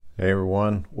Hey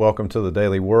everyone, welcome to the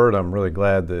Daily Word. I'm really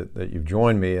glad that you've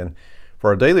joined me. And for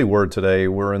our Daily Word today,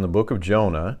 we're in the book of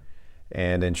Jonah.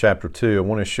 And in chapter 2, I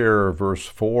want to share verse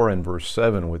 4 and verse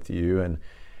 7 with you.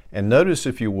 And notice,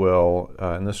 if you will,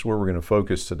 and this is where we're going to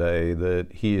focus today,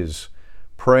 that he is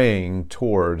praying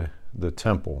toward the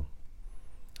temple.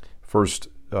 First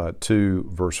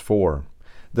 2, verse 4.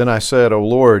 Then I said, O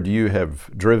Lord, you have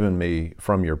driven me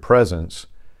from your presence,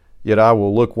 yet I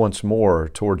will look once more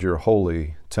toward your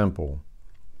holy temple.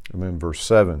 And then verse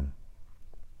 7.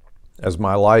 As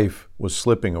my life was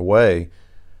slipping away,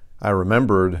 I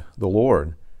remembered the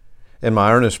Lord, and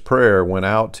my earnest prayer went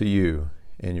out to you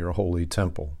in your holy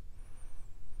temple.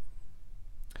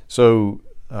 So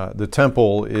the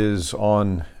temple is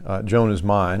on Jonah's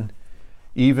mind,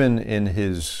 even in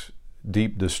his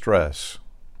deep distress.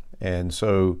 And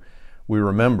so we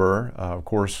remember, of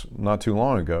course, not too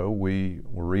long ago, we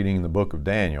were reading the book of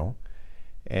Daniel,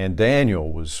 and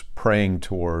Daniel was praying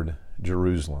toward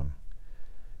Jerusalem.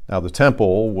 Now, the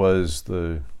temple was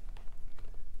the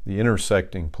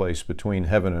intersecting place between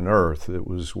heaven and earth. It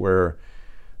was where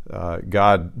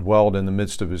God dwelled in the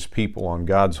midst of his people on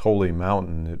God's holy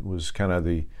mountain. It was kind of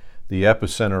the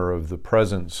epicenter of the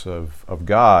presence of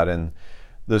God. And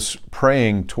this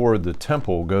praying toward the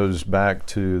temple goes back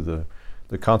to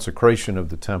the consecration of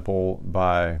the temple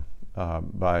by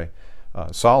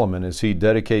Solomon. As he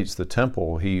dedicates the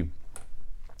temple, he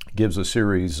gives a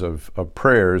series of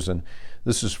prayers, and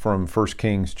this is from 1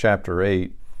 Kings chapter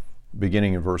 8,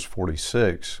 beginning in verse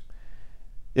 46.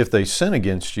 If they sin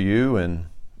against you, and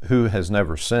who has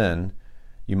never sinned,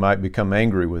 you might become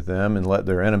angry with them and let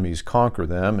their enemies conquer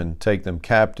them and take them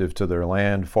captive to their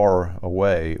land far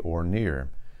away or near.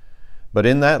 But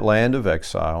in that land of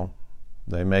exile,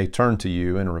 they may turn to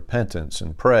you in repentance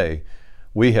and pray,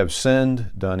 we have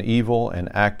sinned, done evil,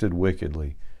 and acted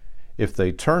wickedly. If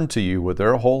they turn to you with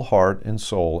their whole heart and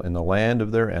soul in the land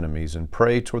of their enemies and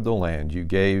pray toward the land you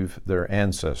gave their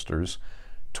ancestors,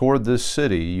 toward this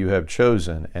city you have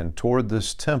chosen, and toward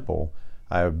this temple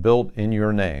I have built in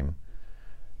your name,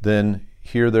 then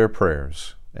hear their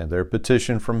prayers and their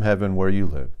petition from heaven where you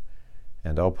live,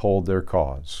 and uphold their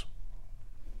cause.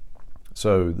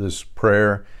 So this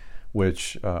prayer,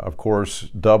 which of course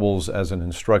doubles as an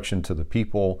instruction to the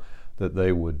people that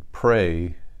they would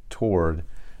pray toward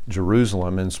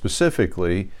Jerusalem, and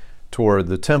specifically toward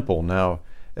the temple. Now,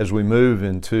 as we move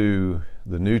into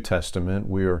the New Testament,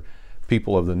 we are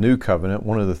people of the New Covenant.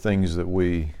 One of the things that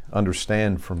we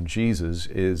understand from Jesus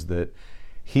is that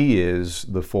he is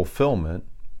the fulfillment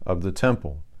of the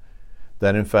temple.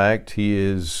 That in fact, he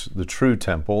is the true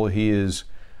temple. He is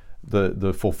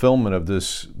the fulfillment of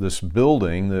this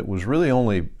building that was really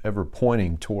only ever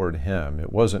pointing toward him.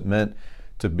 It wasn't meant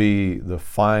to be the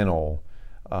final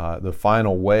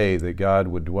way that God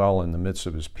would dwell in the midst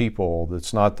of his people.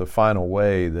 That's not the final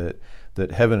way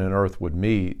that heaven and earth would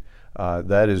meet.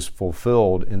 That is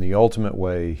fulfilled in the ultimate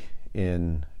way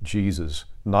in Jesus,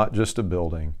 not just a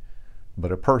building,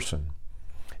 but a person.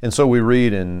 And so we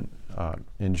read in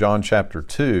John chapter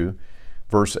 2,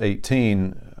 verse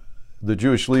 18, the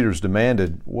Jewish leaders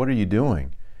demanded, what are you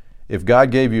doing? If God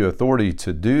gave you authority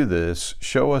to do this,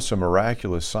 show us a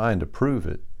miraculous sign to prove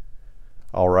it.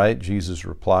 All right, Jesus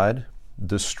replied,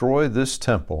 destroy this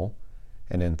temple,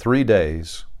 and in 3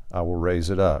 days I will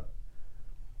raise it up.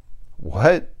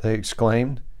 What? They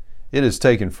exclaimed. It has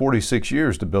taken 46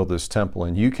 years to build this temple,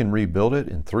 and you can rebuild it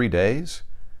in 3 days?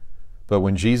 But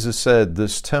when Jesus said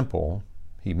this temple,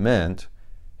 he meant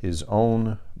his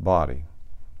own body.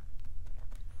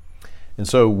 And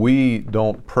so we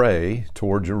don't pray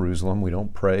toward Jerusalem. We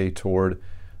don't pray toward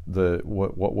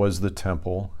what was the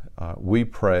temple. We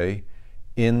pray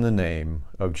in the name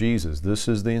of Jesus. This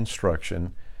is the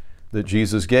instruction that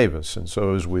Jesus gave us. And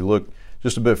so as we look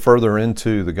just a bit further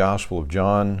into the Gospel of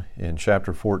John in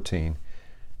chapter 14,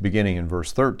 beginning in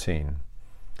verse 13,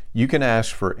 you can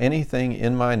ask for anything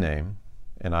in my name,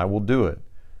 and I will do it,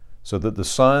 so that the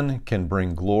Son can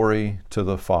bring glory to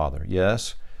the Father.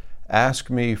 Yes, ask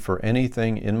me for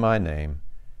anything in my name,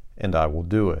 and I will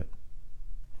do it.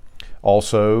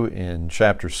 Also in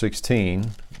chapter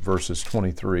 16, verses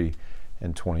 23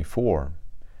 and 24.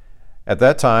 At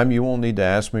that time, you won't need to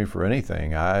ask me for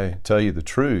anything. I tell you the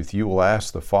truth, you will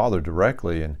ask the Father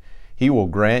directly, and he will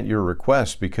grant your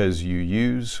request because you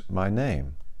use my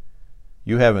name.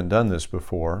 You haven't done this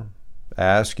before.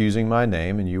 Ask using my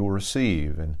name, and you will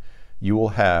receive, and you will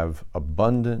have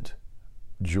abundant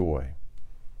joy.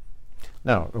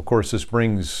 Now, of course, this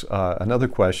brings another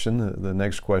question. The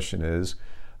next question is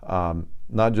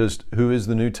not just who is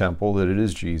the new temple, that it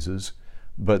is Jesus,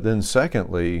 but then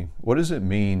secondly, what does it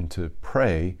mean to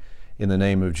pray in the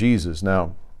name of Jesus?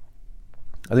 Now,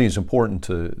 I think it's important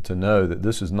to know that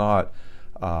this is not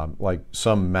like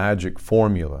some magic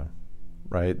formula,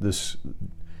 right? This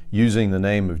using the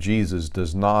name of Jesus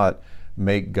does not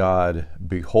make God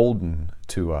beholden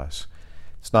to us.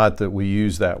 It's not that we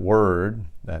use that word,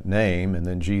 that name, and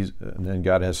then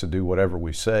God has to do whatever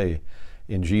we say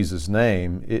in Jesus'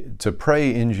 name. To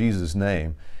pray in Jesus'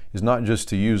 name is not just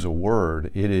to use a word.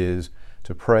 It is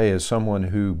to pray as someone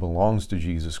who belongs to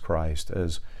Jesus Christ,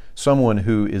 as someone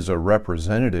who is a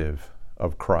representative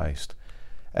of Christ,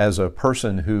 as a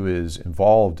person who is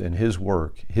involved in His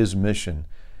work, His mission,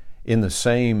 in the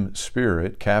same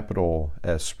Spirit, capital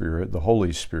S Spirit, the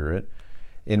Holy Spirit,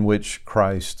 in which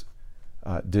Christ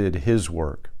did His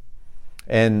work.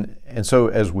 And so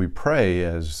as we pray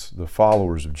as the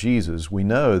followers of Jesus, we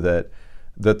know that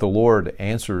the Lord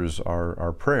answers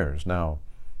our prayers. Now,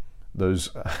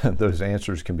 those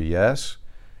answers can be yes,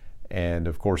 and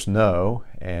of course no,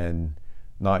 and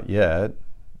not yet,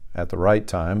 at the right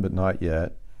time, but not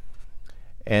yet.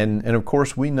 And of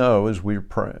course we know as we're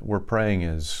praying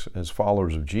as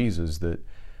followers of Jesus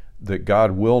that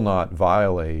God will not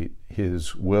violate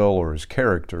His will or His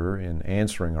character in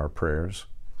answering our prayers.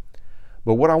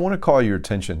 But what I want to call your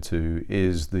attention to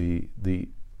is the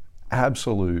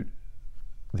absolute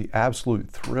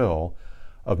thrill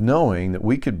of knowing that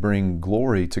we could bring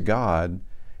glory to God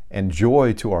and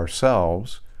joy to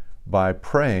ourselves by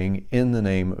praying in the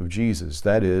name of Jesus.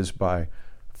 That is, by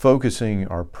focusing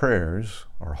our prayers,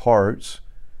 our hearts,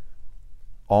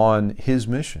 on His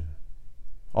mission,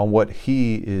 on what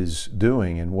He is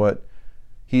doing and what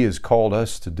He has called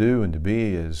us to do and to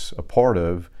be as a part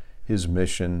of His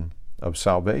mission of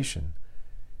salvation.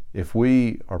 If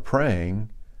we are praying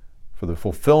for the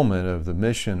fulfillment of the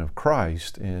mission of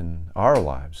Christ in our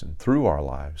lives and through our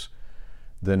lives,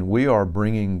 then we are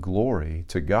bringing glory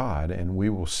to God, and we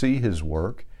will see His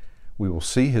work, we will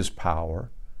see His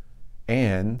power,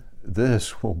 and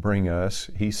this will bring us,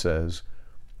 He says,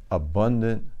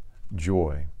 abundant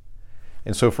joy.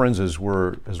 And so, friends, as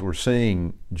we're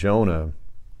seeing Jonah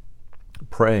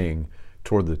praying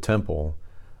toward the temple,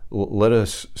 let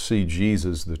us see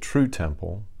Jesus, the true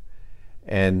temple,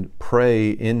 and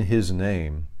pray in His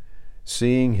name,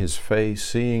 seeing His face,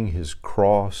 seeing His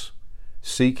cross,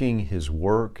 seeking His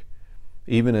work,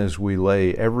 even as we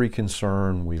lay every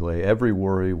concern, we lay every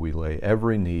worry, we lay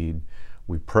every need.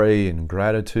 We pray in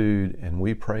gratitude, and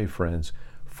we pray, friends,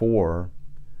 for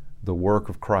the work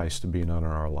of Christ to be done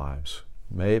in our lives.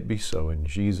 May it be so in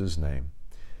Jesus' name.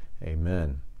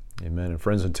 Amen. Amen. And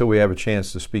friends, until we have a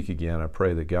chance to speak again, I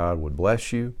pray that God would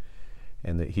bless you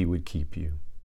and that He would keep you.